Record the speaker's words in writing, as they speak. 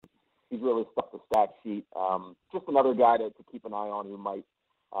he's really stuck the stat sheet. Just another guy to keep an eye on who might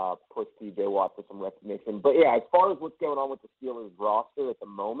push T.J. Watt for some recognition. But, yeah, as far as what's going on with the Steelers roster at the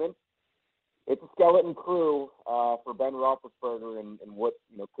moment, it's a skeleton crew for Ben Roethlisberger and what,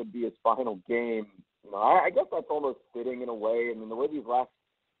 could be his final game. I guess that's almost fitting in a way. I mean, the way these last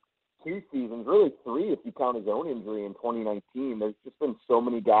 2 seasons, really 3 if you count his own injury in 2019, there's just been so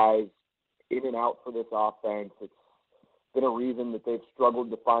many guys in and out for this offense. It's been a reason that they've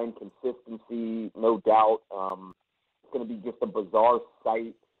struggled to find consistency, no doubt. It's going to be just a bizarre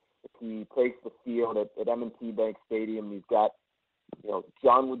sight if he takes the field at M&T Bank Stadium. He's got,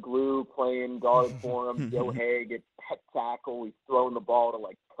 John Woodglue playing guard for him, Joe Haig at tackle. He's throwing the ball to,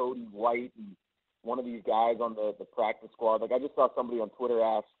 Cody White and one of these guys on the practice squad. I just saw somebody on Twitter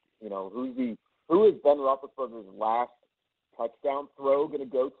ask, who is Ben Roethlisberger's last touchdown throw going to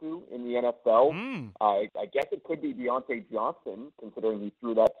go to in the NFL? I guess it could be Deontay Johnson, considering he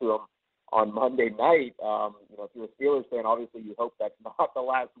threw that to him on Monday night. If you're a Steelers fan, obviously you hope that's not the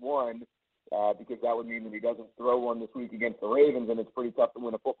last one, because that would mean that he doesn't throw one this week against the Ravens, and it's pretty tough to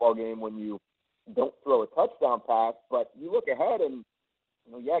win a football game when you don't throw a touchdown pass. But you look ahead and,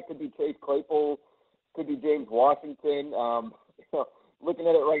 it could be Chase Claypool, could be James Washington. Looking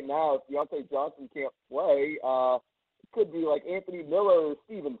at it right now, if Deontay Johnson can't play, it could be like Anthony Miller or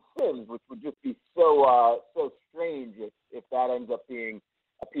Steven Sims, which would just be so strange if that ends up being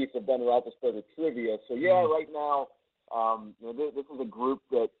a piece of Ben Roethlisberger trivia. So, right now, this is a group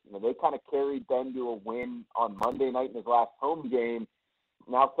that, they kind of carried Ben to a win on Monday night in his last home game,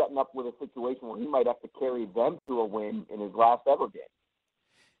 now setting up with a situation where he might have to carry them to a win in his last ever game.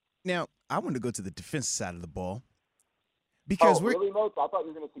 Now, I want to go to the defensive side of the ball. Because really, Moach? I thought you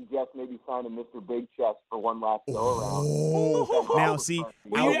were going to suggest maybe signing Mr. Big Chest for one last go-around. Now, see,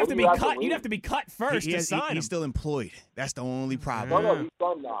 you'd have to be cut. You'd have to be cut first to sign him. He's still employed. That's the only problem. No, he's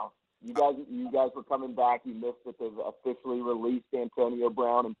done now. You guys were coming back. You missed that they've officially released Antonio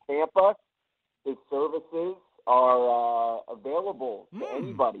Brown in Tampa. His services are available to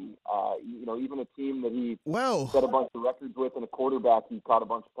anybody. Even a team that he set a bunch of records with, and a quarterback he caught a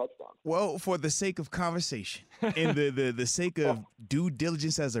bunch of touchdowns. Well, for the sake of conversation and the sake of due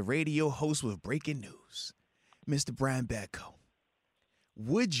diligence as a radio host with breaking news, Mr. Brian Batko,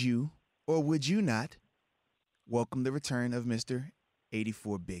 would you or would you not welcome the return of Mr.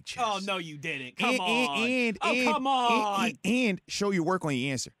 84 Big Chest? Oh, no, you didn't. Come on. Come on. And show your work on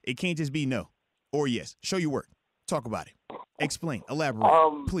your answer. It can't just be no or yes. Show your work. Talk about it. Explain.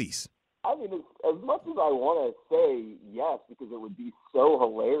 Elaborate. Please. I mean, as much as I want to say yes, because it would be so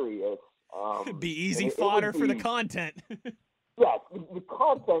hilarious. It'd be easy fodder for the content. Yes, the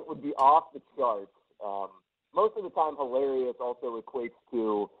content would be off the charts. Most of the time, hilarious also equates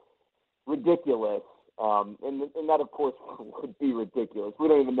to ridiculous. And that, of course, would be ridiculous. We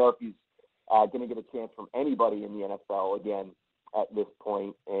don't even know if he's going to get a chance from anybody in the NFL again at this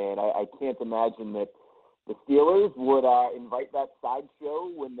point. And I can't imagine that the Steelers would invite that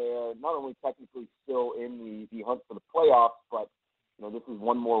sideshow when they're not only technically still in the hunt for the playoffs, but this is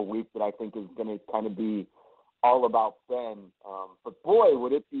one more week that I think is going to kind of be all about Ben. But boy,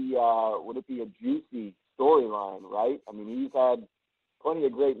 would it be a juicy storyline, right? I mean, he's had plenty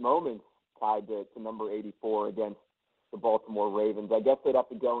of great moments tied to number 84 against the Baltimore Ravens. I guess they'd have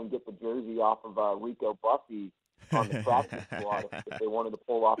to go and get the jersey off of Rico Bussey on the practice squad if they wanted to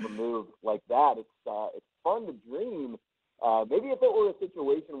pull off a move like that. It's fun to dream. Maybe if it were a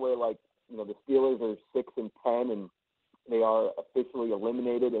situation where, the Steelers are 6-10 and they are officially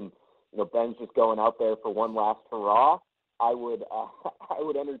eliminated, and Ben's just going out there for one last hurrah, I would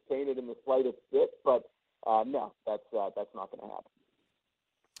entertain it in the slightest bit. But no, that's not going to happen.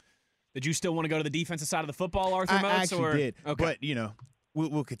 Did you still want to go to the defensive side of the football, Arthur Moats? I actually did. Okay. But,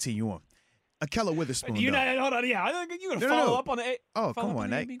 we'll continue on. Akella Witherspoon. Hold on. Yeah, I think you're going to follow up on the come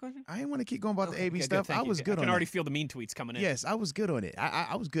on. AB question? I didn't want to keep going about the AB stuff. Good, I was good on it. I can already feel the mean tweets coming in. Yes, I was good on it.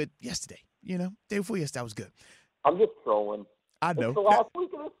 I was good yesterday. Day before yesterday, I was good. I'm just trolling. I know. It's the last week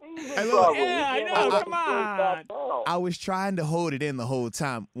of the season, Yeah, I know. Come on. I was trying to hold it in the whole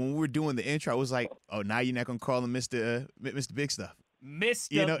time. When we were doing the intro, I was like, oh, now you're not going to call him Mr. Big Stuff.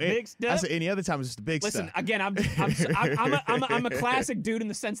 Mr. Big Stuff. I said any other time it's just the big Listen, stuff. again, I'm a classic dude in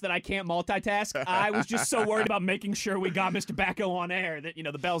the sense that I can't multitask. I was just so worried about making sure we got Mr. Backo on air that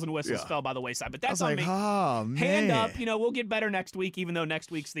the bells and whistles fell by the wayside. But that's on me. Oh, man. Hand up, we'll get better next week, even though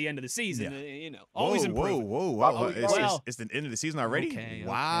next week's the end of the season. Always improve. Whoa. It's the end of the season already? Okay,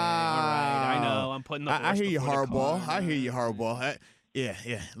 wow. All right. I know. I'm putting the I hear you, before the Hardball. cart. I hear you, Hardball. Yeah.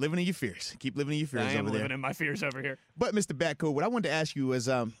 Living in your fears. Keep living in your fears I am over there. living in my fears over here. But Mr. Batko, what I wanted to ask you was,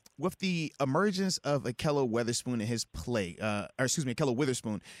 with the emergence of Ahkello Witherspoon and his play, Ahkello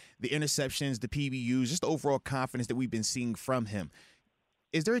Witherspoon, the interceptions, the PBUs, just the overall confidence that we've been seeing from him,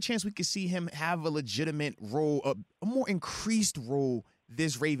 is there a chance we could see him have a legitimate role, a more increased role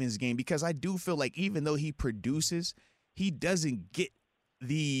this Ravens game? Because I do feel like even though he produces, he doesn't get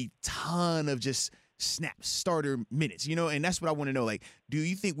the ton of just snap starter minutes, and that's what I want to know. Like, do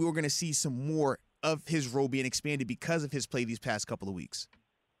you think we're going to see some more of his role being expanded because of his play these past couple of weeks?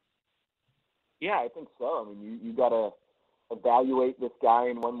 Yeah, I think so. I mean, you got to evaluate this guy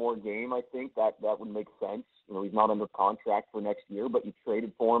in one more game. I think that would make sense. He's not under contract for next year, but you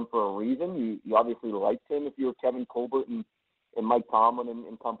traded for him for a reason. You obviously liked him if you were Kevin Colbert and Mike Tomlin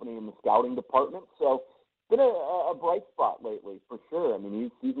and company in the scouting department. So been a bright spot lately for sure. I mean,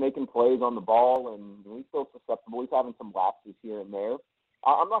 he's making plays on the ball, and he's still susceptible. He's having some lapses here and there.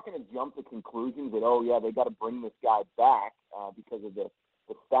 I'm not going to jump to conclusions that, they got to bring this guy back because of the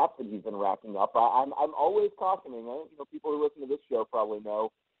stats that he's been racking up. I'm always cautioning, people who listen to this show probably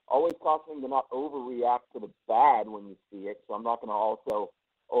know, always cautioning to not overreact to the bad when you see it. So I'm not going to also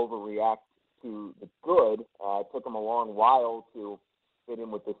overreact to the good. It took him a long while to fit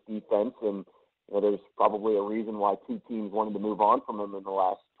in with this defense, and there's probably a reason why two teams wanted to move on from him in the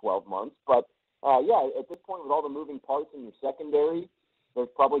last 12 months. But, at this point, with all the moving parts in your secondary, there's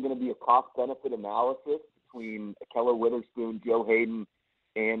probably going to be a cost-benefit analysis between Ahkello Witherspoon, Joe Hayden,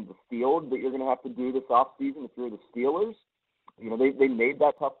 and the field that you're going to have to do this offseason if you're the Steelers. They made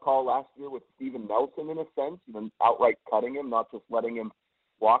that tough call last year with Steven Nelson in a sense, outright cutting him, not just letting him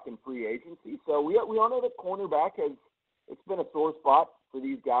walk in free agency. So we all know that cornerback it's been a sore spot for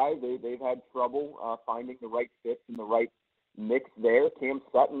these guys. They've had trouble finding the right fits and the right mix there. Cam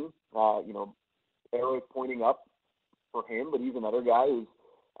Sutton, arrows pointing up for him, but he's another guy who's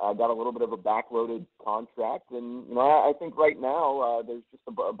got a little bit of a backloaded contract. And, I think right now there's just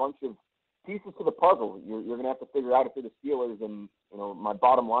a bunch of pieces to the puzzle. You're going to have to figure out if you're the Steelers. And, my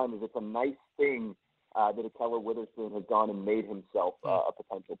bottom line is it's a nice thing that Ahkello Witherspoon has gone and made himself a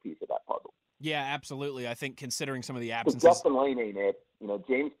potential piece of that puzzle. Yeah, absolutely. I think considering some of the absences. Justin Lane ain't it.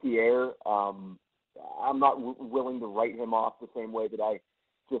 James Pierre, I'm not willing to write him off the same way that I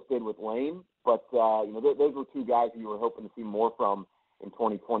just did with Lane. But, those were two guys who you were hoping to see more from in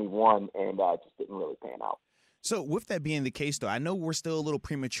 2021 and just didn't really pan out. So with that being the case, though, I know we're still a little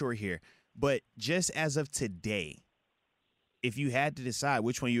premature here, but just as of today, if you had to decide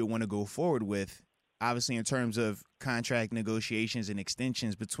which one you would want to go forward with, obviously in terms of contract negotiations and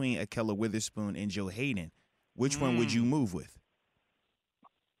extensions between Ahkello Witherspoon and Joe Hayden, which one would you move with?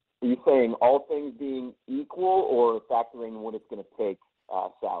 Are you saying all things being equal or factoring what it's going to take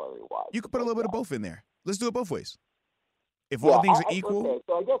salary-wise? You could put a little bit of both in there. Let's do it both ways. If all things are equal. Okay,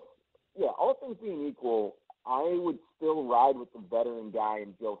 so I guess, all things being equal, I would still ride with the veteran guy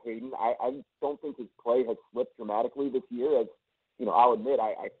in Joe Hayden. I don't think his play has slipped dramatically this year. As I'll admit,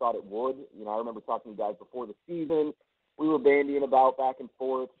 I thought it would. I remember talking to guys before the season. We were bandying about back and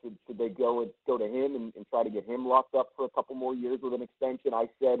forth. Should they go to him and try to get him locked up for a couple more years with an extension? I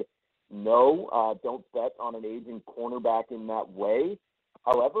said no. Don't bet on an aging cornerback in that way.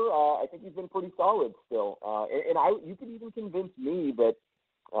 However, I think he's been pretty solid still. And you could even convince me that,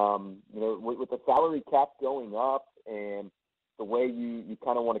 with the salary cap going up and the way you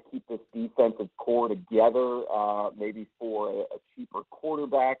kind of want to keep this defensive core together, maybe for a cheaper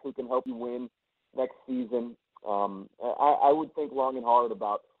quarterback who can help you win next season, I would think long and hard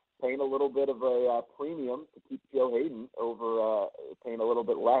about paying a little bit of a premium to keep Joe Hayden over paying a little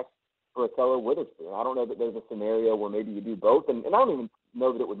bit less for Ahkello Witherspoon. I don't know that there's a scenario where maybe you do both, and I don't even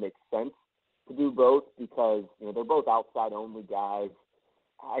know that it would make sense to do both because they're both outside-only guys.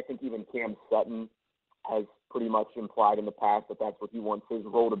 I think even Cam Sutton has pretty much implied in the past that that's what he wants his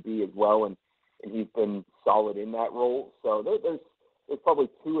role to be as well, and he's been solid in that role. So there's probably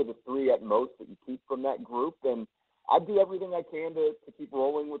two of the three at most that you keep from that group, and I'd do everything I can to keep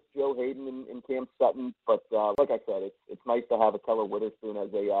rolling with Joe Hayden and Cam Sutton. But like I said, it's nice to have Ahkello Witherspoon as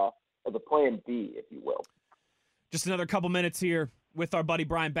a plan B, if you will. Just another couple minutes here with our buddy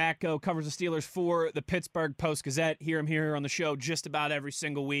Brian Batko, covers the Steelers for the Pittsburgh Post-Gazette. Hear him here on the show just about every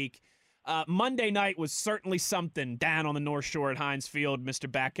single week. Monday night was certainly something down on the North Shore at Heinz Field, Mr.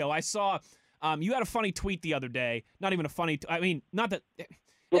 Batko. I saw you had a funny tweet the other day. Not even a funny not that...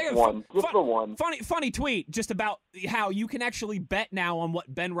 Just one. Funny tweet just about how you can actually bet now on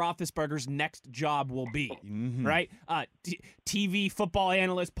what Ben Roethlisberger's next job will be, right? TV football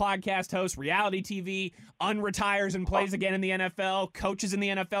analyst, podcast host, reality TV, unretires and plays again in the NFL, coaches in the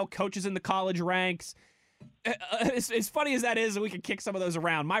NFL, coaches in the college ranks. as funny as that is, and we can kick some of those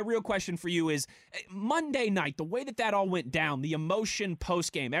around, my real question for you is Monday night, the way that all went down, the emotion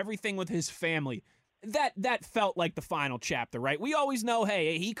post-game, everything with his family, that felt like the final chapter, right? We always know,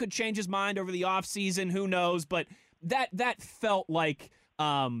 hey, he could change his mind over the offseason, who knows, but that felt like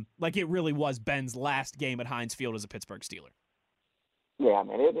it really was Ben's last game at Heinz Field as a Pittsburgh Steeler. Yeah,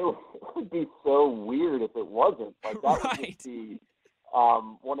 man, it would be so weird if it wasn't. Like, that would just be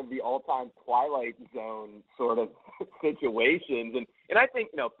one of the all-time Twilight Zone sort of situations. And I think,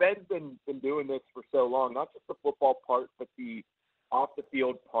 Ben's been doing this for so long, not just the football part, but the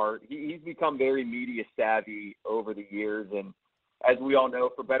off-the-field part. He's become very media savvy over the years. And as we all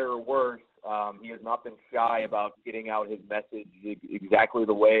know, for better or worse, he has not been shy about getting out his message exactly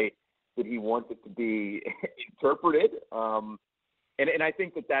the way that he wants it to be interpreted. And I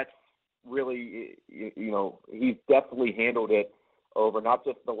think that's really, he's definitely handled it over not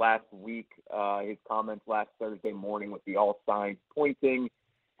just the last week, his comments last Thursday morning with the all signs pointing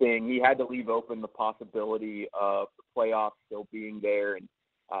thing. He had to leave open the possibility of the playoffs still being there and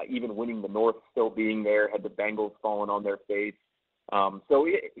even winning the North still being there had the Bengals fallen on their face. So,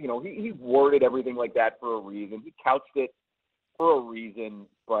 he worded everything like that for a reason. He couched it for a reason,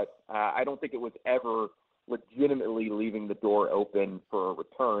 but I don't think it was ever legitimately leaving the door open for a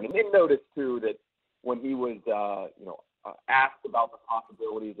return. And then notice, too, that when he was, asked about the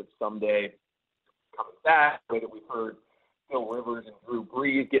possibilities of someday coming back, the way that we've heard Phil Rivers and Drew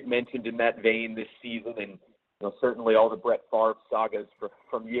Brees get mentioned in that vein this season, and certainly all the Brett Favre sagas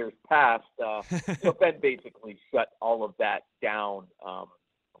from years past, Ben basically shut all of that down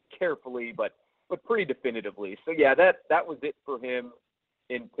carefully, but pretty definitively. So, yeah, that was it for him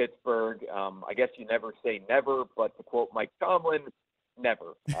in Pittsburgh. I guess you never say never, but to quote Mike Tomlin,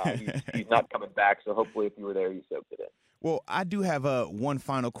 never. He's not coming back, so hopefully if you were there, you soaked it in. Well, I do have one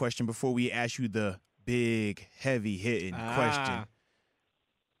final question before we ask you the big, heavy-hitting question.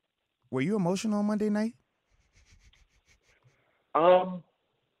 Were you emotional on Monday night? No,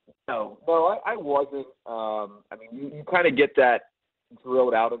 I wasn't. You kind of get that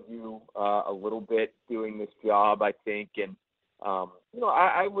drilled out of you a little bit doing this job, I think. And,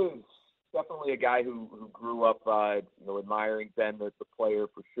 I was definitely a guy who grew up, admiring Ben, the player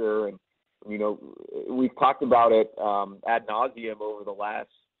for sure. And, we've talked about it ad nauseum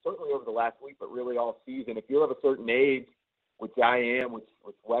certainly over the last week, but really all season. If you're of a certain age, which I am, which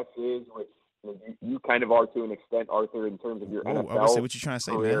Wes is, which you kind of are to an extent, Arthur, in terms of your NFL I was say, what you trying to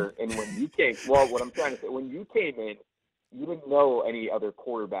say, career. man? And when you came, what I'm trying to say, when you came in, you didn't know any other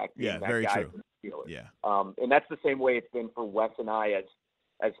quarterback being that very guy true. for the Steelers. Yeah. And that's the same way it's been for Wes and I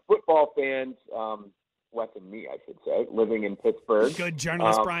as football fans, Wes and me, I should say, living in Pittsburgh. Good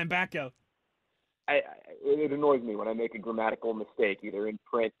journalist Brian Batko. It annoys me when I make a grammatical mistake, either in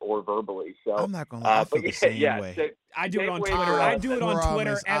print or verbally. So I'm not gonna lie, I feel the same way. So, I do it on Twitter. I do it on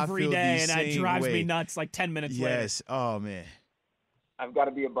Twitter every day, and it drives me nuts. Like 10 minutes later. Yes. Oh man. I've got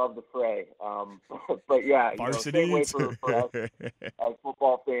to be above the fray. But yeah, Varsity. Same way for us as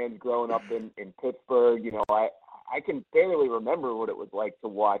football fans growing up in Pittsburgh. I can barely remember what it was like to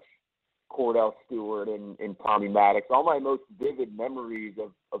watch Cordell Stewart and Tommy Maddox. All my most vivid memories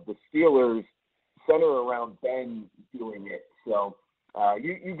of the Steelers center around Ben doing it. So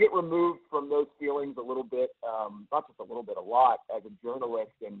you get removed from those feelings a little bit, not just a little bit, a lot as a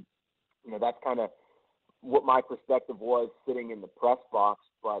journalist. And, that's kind of what my perspective was sitting in the press box.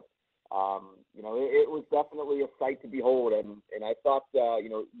 But, it was definitely a sight to behold. And I thought,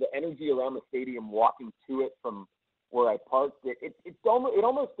 the energy around the stadium walking to it from where I parked, it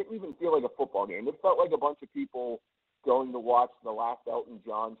almost didn't even feel like a football game. It felt like a bunch of people going to watch the last Elton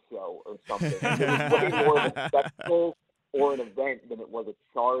John show or something. It was way more of a spectacle or an event than it was a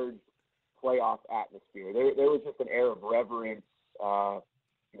charged playoff atmosphere. There was just an air of reverence,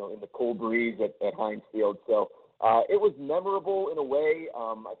 in the cool breeze at Heinz Field. So it was memorable in a way.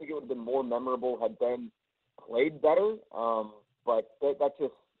 I think it would have been more memorable had Ben played better. But that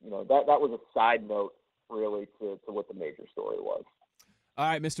just, that was a side note really to what the major story was. All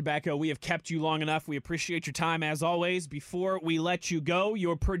right, Mr. Batko, we have kept you long enough. We appreciate your time as always. Before we let you go,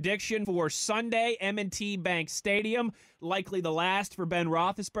 your prediction for Sunday, M&T Bank Stadium, likely the last for Ben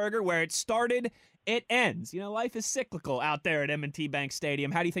Roethlisberger. Where it started, it ends. Life is cyclical out there at M&T Bank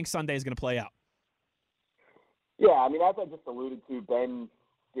Stadium. How do you think Sunday is going to play out? Yeah, as I just alluded to, Ben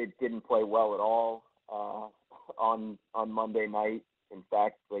didn't play well at all on Monday night. In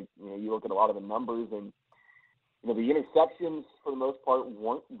fact, you look at a lot of the numbers and the interceptions, for the most part,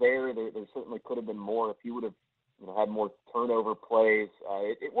 weren't there. There certainly could have been more if he would have had more turnover plays.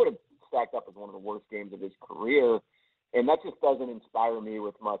 It would have stacked up as one of the worst games of his career, and that just doesn't inspire me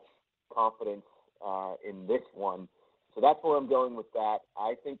with much confidence in this one. So that's where I'm going with that.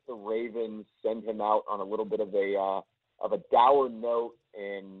 I think the Ravens send him out on a little bit of a dour note,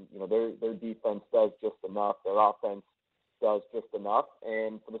 and their defense does just enough. Their offense does just enough.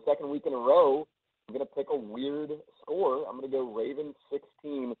 And for the second week in a row, I'm going to pick a weird score. I'm going to go Ravens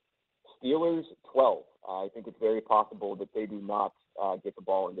 16, Steelers 12. I think it's very possible that they do not get the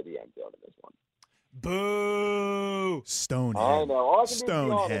ball into the end zone in this one. Boo! Stone him. I know. All I can Stone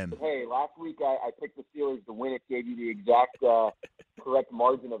do is be honest. him. Hey, last week I picked the Steelers to win. It gave you the exact correct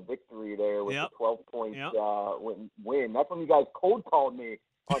margin of victory there with the 12-point win. That's when you guys cold called me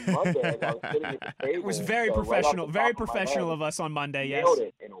on Monday as I was sitting at the table. It was very professional. Very professional of us on Monday, yes. Nailed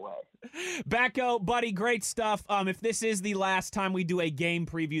it in a way. Backo, buddy, great stuff. If this is the last time we do a game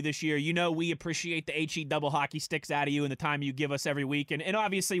preview this year, we appreciate the HE double hockey sticks out of you and the time you give us every week. And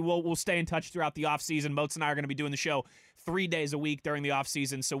obviously, we'll stay in touch throughout the offseason. Moats and I are going to be doing the show 3 days a week during the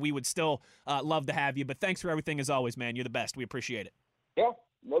offseason, so we would still love to have you. But thanks for everything as always, man. You're the best. We appreciate it. Yeah,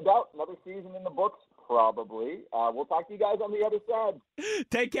 no doubt. Another season in the books, probably. We'll talk to you guys on the other side.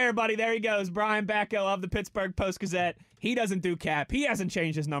 Take care, buddy. There he goes. Brian Backo of the Pittsburgh Post-Gazette. He doesn't do cap. He hasn't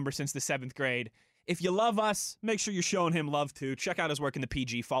changed his number since the 7th grade. If you love us, make sure you're showing him love, too. Check out his work in the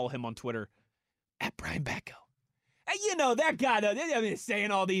PG. Follow him on Twitter, @Brian Backo. And that guy, though,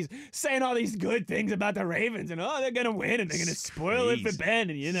 saying all these good things about the Ravens, and they're gonna win and they're gonna spoil it for Ben,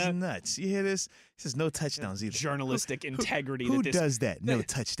 and It's nuts. You hear this? This is no touchdowns either. Journalistic integrity. Who does that? No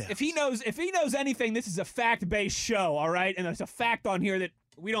touchdowns. If he knows anything, this is a fact-based show, all right? And there's a fact on here that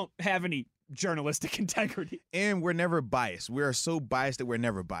we don't have any journalistic integrity. And we're never biased. We are so biased that we're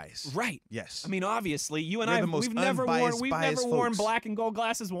never biased. Right. Yes. I mean, obviously, you and We're I, the most we've never unbiased, worn biased worn folks. black and gold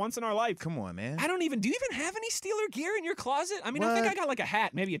glasses once in our life. Come on, man. Do you even have any Steeler gear in your closet? I mean, I think What? I got like a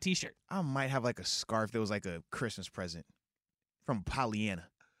hat, maybe a t-shirt. I might have like a scarf that was like a Christmas present from Pollyanna.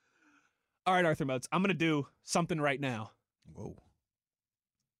 All right, Arthur Moats, I'm going to do something right now Whoa.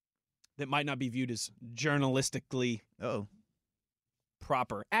 that might not be viewed as journalistically Oh.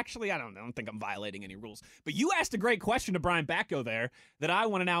 proper. Actually, I don't think I'm violating any rules. But you asked a great question to Brian Backo there that I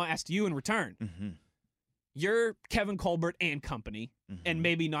want to now ask you in return. Mm-hmm. You're Kevin Colbert and company, and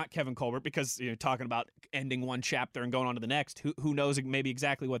maybe not Kevin Colbert because you're talking about ending one chapter and going on to the next. Who knows maybe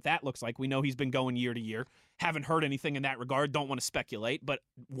exactly what that looks like. We know he's been going year to year. Haven't heard anything in that regard. Don't want to speculate, but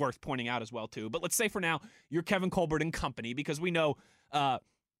worth pointing out as well, too. But let's say for now, you're Kevin Colbert and company because we know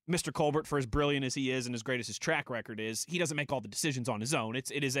Mr. Colbert, for as brilliant as he is and as great as his track record is, he doesn't make all the decisions on his own. It's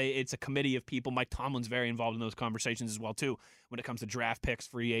a committee of people. Mike Tomlin's very involved in those conversations as well, too, when it comes to draft picks,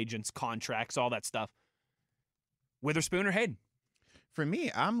 free agents, contracts, all that stuff. Witherspoon or Hayden? For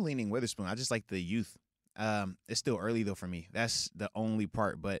me, I'm leaning Witherspoon. I just like the youth. It's still early, though, for me. That's the only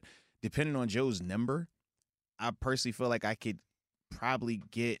part. But depending on Joe's number, I personally feel like I could probably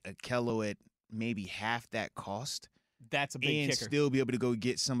get a Kello at maybe half that cost. That's a big and kicker. Still be able to go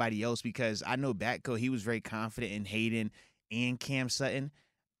get somebody else because I know Batco, he was very confident in Hayden and Cam Sutton.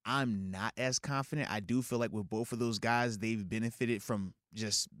 I'm not as confident. I do feel like with both of those guys, they've benefited from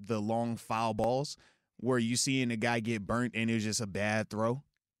just the long foul balls where you seeing a guy get burnt and it was just a bad throw.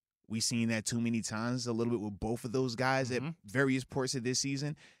 We've seen that too many times a little bit with both of those guys at various parts of this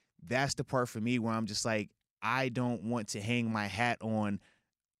season. That's the part for me where I'm just like, I don't want to hang my hat on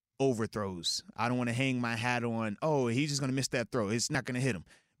overthrows. I don't want to hang my hat on, he's just going to miss that throw. It's not going to hit him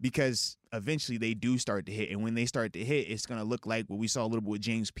because eventually they do start to hit. And when they start to hit, it's going to look like what we saw a little bit with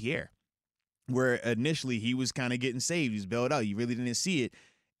James Pierre, where initially he was kind of getting saved. He was bailed out. You really didn't see it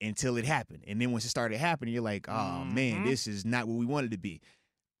until it happened. And then once it started happening, you're like, oh, man, this is not what we wanted to be.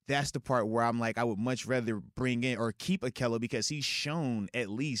 That's the part where I'm like, I would much rather bring in or keep Akello because he's shown at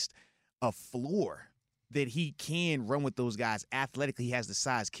least a floor that he can run with those guys. Athletically, he has the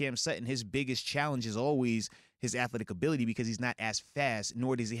size. Cam Sutton, his biggest challenge is always his athletic ability because he's not as fast,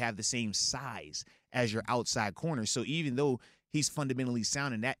 nor does he have the same size as your outside corner. So even though he's fundamentally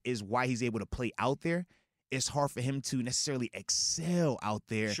sound, and that is why he's able to play out there, it's hard for him to necessarily excel out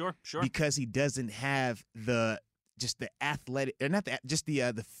there. Sure. Because he doesn't have the athletic, or not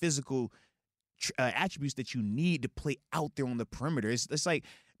the physical attributes that you need to play out there on the perimeter. It's like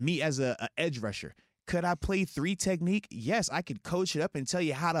me as a edge rusher. Could I play 3 technique? Yes, I could coach it up and tell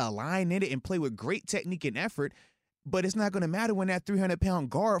you how to align in it and play with great technique and effort, but it's not going to matter when that 300-pound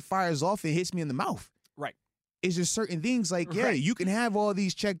guard fires off and hits me in the mouth. Right. It's just certain things like, you can have all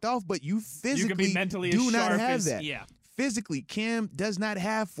these checked off, but you physically can be mentally do as not sharp have as, that. Yeah. Physically, Cam does not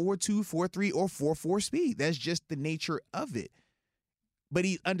have 4.2, 4.3, or 4.4 speed. That's just the nature of it. But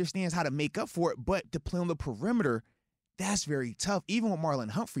he understands how to make up for it, but to play on the perimeter, That's very tough. Even with Marlon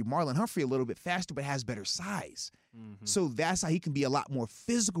Humphrey a little bit faster, but has better size. Mm-hmm. So that's how he can be a lot more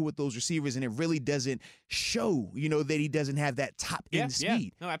physical with those receivers, and it really doesn't show, that he doesn't have that top end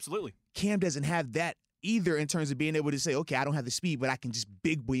speed. No, absolutely. Cam doesn't have that either in terms of being able to say, okay, I don't have the speed, but I can just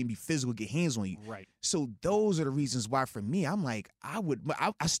big boy and be physical, get hands on you. Right. So those are the reasons why, for me, I'm like, I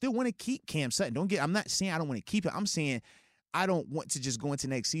still want to keep Cam Sutton. I'm not saying I don't want to keep it. I'm saying I don't want to just go into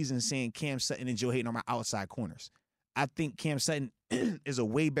next season saying Cam Sutton and Joe Hayden are my outside corners. I think Cam Sutton is a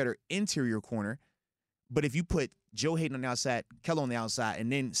way better interior corner. But if you put Joe Hayden on the outside, Kello on the outside,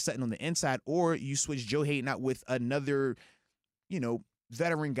 and then Sutton on the inside, or you switch Joe Hayden out with another,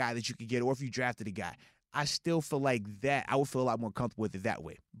 veteran guy that you could get, or if you drafted a guy, I still feel like that. I would feel a lot more comfortable with it that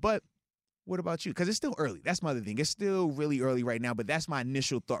way. But what about you? Because it's still early. That's my other thing. It's still really early right now, but that's my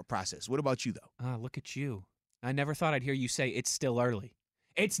initial thought process. What about you, though? Look at you. I never thought I'd hear you say it's still early.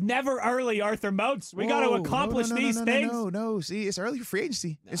 It's never early, Arthur Moats. We got to accomplish these things. No. See, it's early for free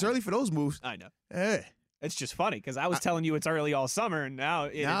agency. It's early for those moves. I know. Eh. It's just funny because I was telling you it's early all summer, and now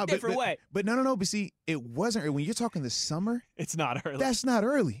in a different way. But no. But see, it wasn't early. When you're talking the summer, it's not early. That's not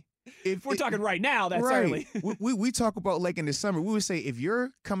early. If we're talking right now, that's right. early. we talk about like in the summer, we would say if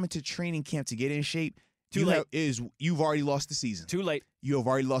you're coming to training camp to get in shape, you've already lost the season. Too late. You have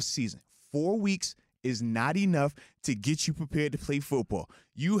already lost the season. 4 weeks is not enough to get you prepared to play football.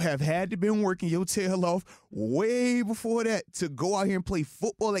 You have had to been working your tail off way before that to go out here and play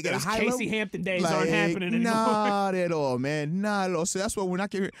football like at a high level. Casey Hampton days aren't happening anymore. Not at all, man. Not at all. So that's why we're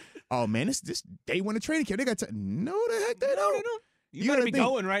not getting. Oh man, this day one of training camp. They got to no the heck they don't. You better be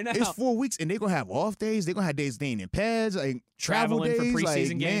going right now. It's 4 weeks, and they're gonna have off days. They're gonna have days they ain't in pads, like traveling days. For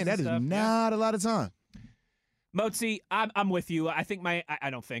preseason games. Man, that is not a lot of time. Mozi, I'm with you. I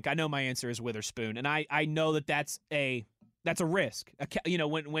know my answer is Witherspoon, and I know that's a risk.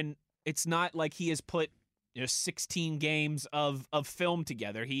 When it's not like he has put 16 games of film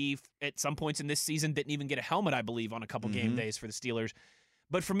together. He at some points in this season didn't even get a helmet, I believe, on a couple game days for the Steelers.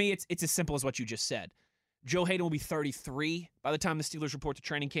 But for me, it's as simple as what you just said. Joe Hayden will be 33 by the time the Steelers report to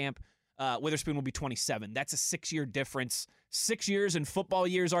training camp. Witherspoon will be 27. That's a 6-year difference. 6 years in football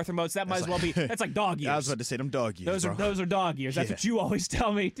years, Arthur Moats. That might as well be. That's like dog years. I was about to say them dog years. Those are dog years. That's what you always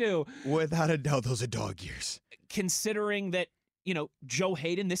tell me too. Without a doubt, those are dog years. Considering that Joe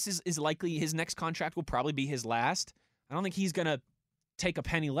Hayden, this is likely his next contract will probably be his last. I don't think he's gonna take a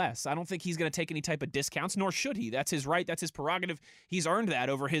penny less. I don't think he's gonna take any type of discounts, nor should he. That's his right. That's his prerogative. He's earned that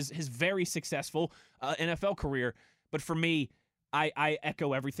over his very successful NFL career. But for me, I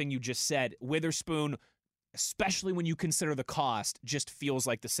echo everything you just said. Witherspoon, especially when you consider the cost, just feels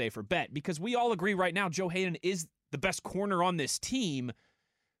like the safer bet because we all agree right now Joe Hayden is the best corner on this team,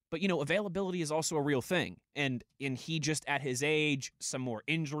 but availability is also a real thing. And he just at his age, some more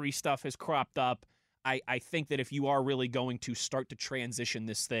injury stuff has cropped up. I think that if you are really going to start to transition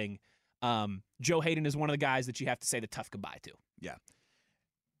this thing, Joe Hayden is one of the guys that you have to say the tough goodbye to. Yeah.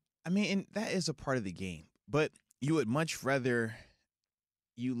 I mean, and that is a part of the game, but you would much rather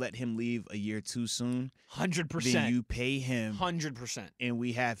you let him leave a year too soon 100% than you pay him 100% and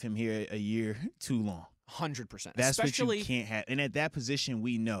we have him here a year too long. 100%. That's especially, what you can't have. And at that position,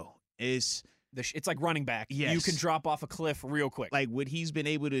 we know it's like running back. Yes. You can drop off a cliff real quick. Like what he's been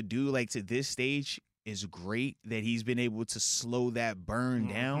able to do like to this stage is great that he's been able to slow that burn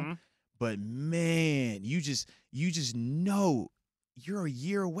down. But man, you just know you're a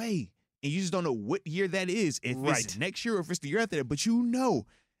year away. And you just don't know what year that is. If it's next year or if it's the year after that. But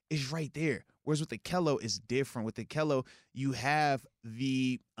it's right there. Whereas with the Kello, it's different. With the Kello, you have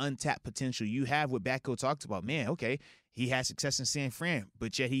the untapped potential. You have what Batko talked about. Man, okay, he had success in San Fran,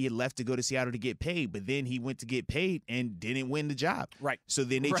 but yet he had left to go to Seattle to get paid. But then he went to get paid and didn't win the job. Right. So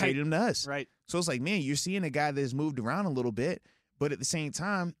then they traded him to us. Right. So it's like, man, you're seeing a guy that's moved around a little bit. But at the same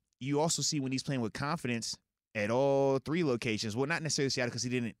time, you also see when he's playing with confidence at all 3 locations. Well, not necessarily Seattle because he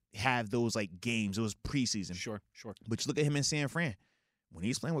didn't have those like games. It was preseason. Sure. But you look at him in San Fran. When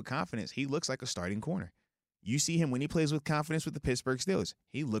he's playing with confidence, he looks like a starting corner. You see him when he plays with confidence with the Pittsburgh Steelers.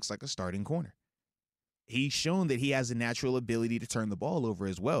 He looks like a starting corner. He's shown that he has a natural ability to turn the ball over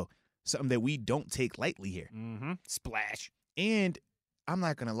as well. Something that we don't take lightly here. Splash. And I'm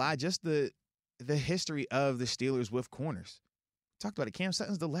not going to lie, just the history of the Steelers with corners. Talked about it. Cam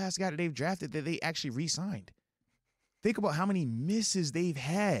Sutton's the last guy that they've drafted that they actually re-signed. Think about how many misses they've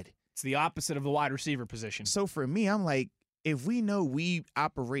had. It's the opposite of the wide receiver position. So for me, I'm like, if we know we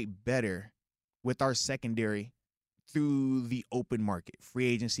operate better with our secondary through the open market, free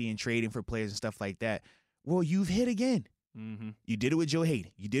agency and trading for players and stuff like that, well, you've hit again. You did it with Joe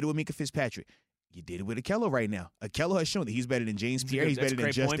Hayden. You did it with Minkah Fitzpatrick. You did it with Akello right now. Akello has shown that he's better than James Pierre. He's better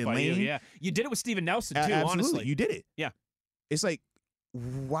than Justin Lane. Yeah, you did it with Steven Nelson too. Absolutely, honestly, you did it. Yeah, it's like,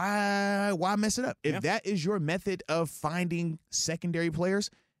 why mess it up? If that is your method of finding secondary players,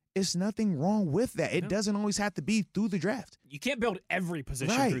 it's nothing wrong with that. It doesn't always have to be through the draft. You can't build every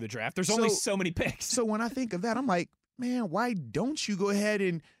position through the draft. There's only so many picks. So when I think of that, I'm like, man, why don't you go ahead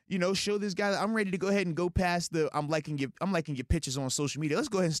and, show this guy that I'm ready to go ahead and go past the I'm liking your pictures on social media. Let's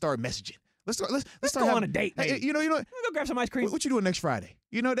go ahead and start messaging. Let's go on a date. Maybe. You know what? Go grab some ice cream. What you doing next Friday?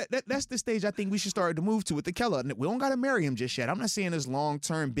 That's the stage I think we should start to move to with Akello. We don't got to marry him just yet. I'm not saying this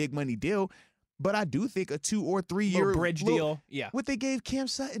long-term big money deal, but I do think a 2 or 3 year bridge deal. Yeah. What they gave Cam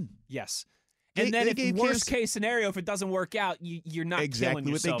Sutton. Yes. And then if worst case scenario, if it doesn't work out, you're not killing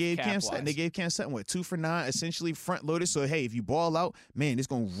yourself. What they gave Cam Sutton. They gave Cam Sutton, 2 for 9, essentially front loaded. So, hey, if you ball out, man, it's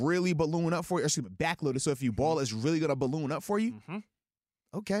going to really balloon up for you. Or excuse me, back loaded. So if you ball, it's really going to balloon up for you. Mm-hmm.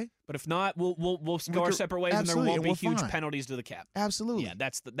 Okay. But if not, we'll go our separate ways, and there won't be huge penalties to the cap. Absolutely. Yeah,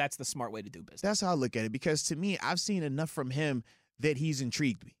 that's the smart way to do business. That's how I look at it, because to me, I've seen enough from him that he's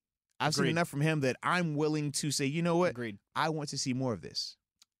intrigued me. I've seen enough from him that I'm willing to say, you know what? Agreed. I want to see more of this.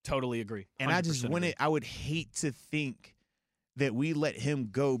 Totally agree. And I would hate to think that we let him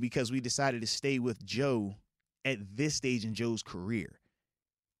go because we decided to stay with Joe at this stage in Joe's career.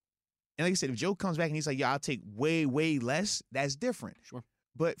 And like I said, if Joe comes back and he's like, yeah, I'll take way, way less, that's different. Sure.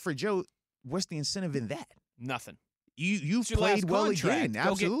 But for Joe, what's the incentive in that? Nothing. You've played well again.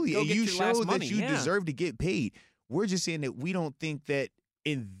 Absolutely. Go get you your show last that money. you deserve to get paid. We're just saying that we don't think that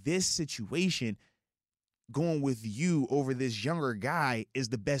in this situation, going with you over this younger guy is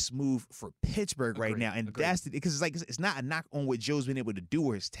the best move for Pittsburgh right now. And that's because it's not a knock on what Joe's been able to do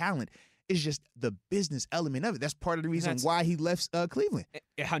or his talent. It's just the business element of it. That's part of the reason why he left Cleveland.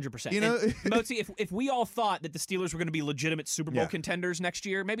 100%. Motzi, if we all thought that the Steelers were going to be legitimate Super Bowl contenders next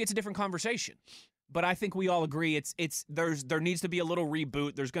year, maybe it's a different conversation. But I think we all agree there needs to be a little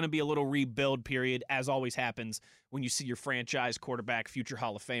reboot. There's going to be a little rebuild period, as always happens when you see your franchise quarterback, future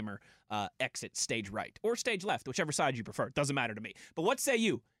Hall of Famer, exit stage right or stage left, whichever side you prefer. It doesn't matter to me. But what say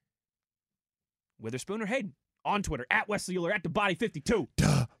you? Witherspoon or Hayden? On Twitter, at Wesley Euler, at TheBody52.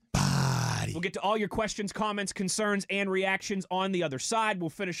 We'll get to all your questions, comments, concerns, and reactions on the other side. We'll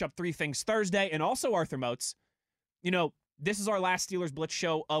finish up 3 Things Thursday, and also Arthur Moats. This is our last Steelers Blitz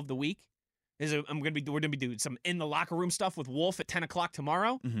show of the week. We're gonna be doing some in the locker room stuff with Wolf at 10 o'clock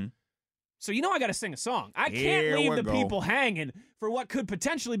tomorrow. Mm-hmm. So I got to sing a song. I can't leave the people hanging for what could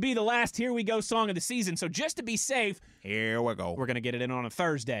potentially be the last Here We Go song of the season. So just to be safe, here we go. We're gonna get it in on a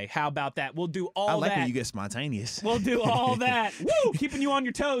Thursday. How about that? We'll do all that. I like when you get spontaneous. We'll do all that. Woo! Keeping you on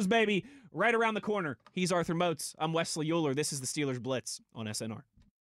your toes, baby. Right around the corner. He's Arthur Moats. I'm Wesley Euler. This is the Steelers Blitz on SNR.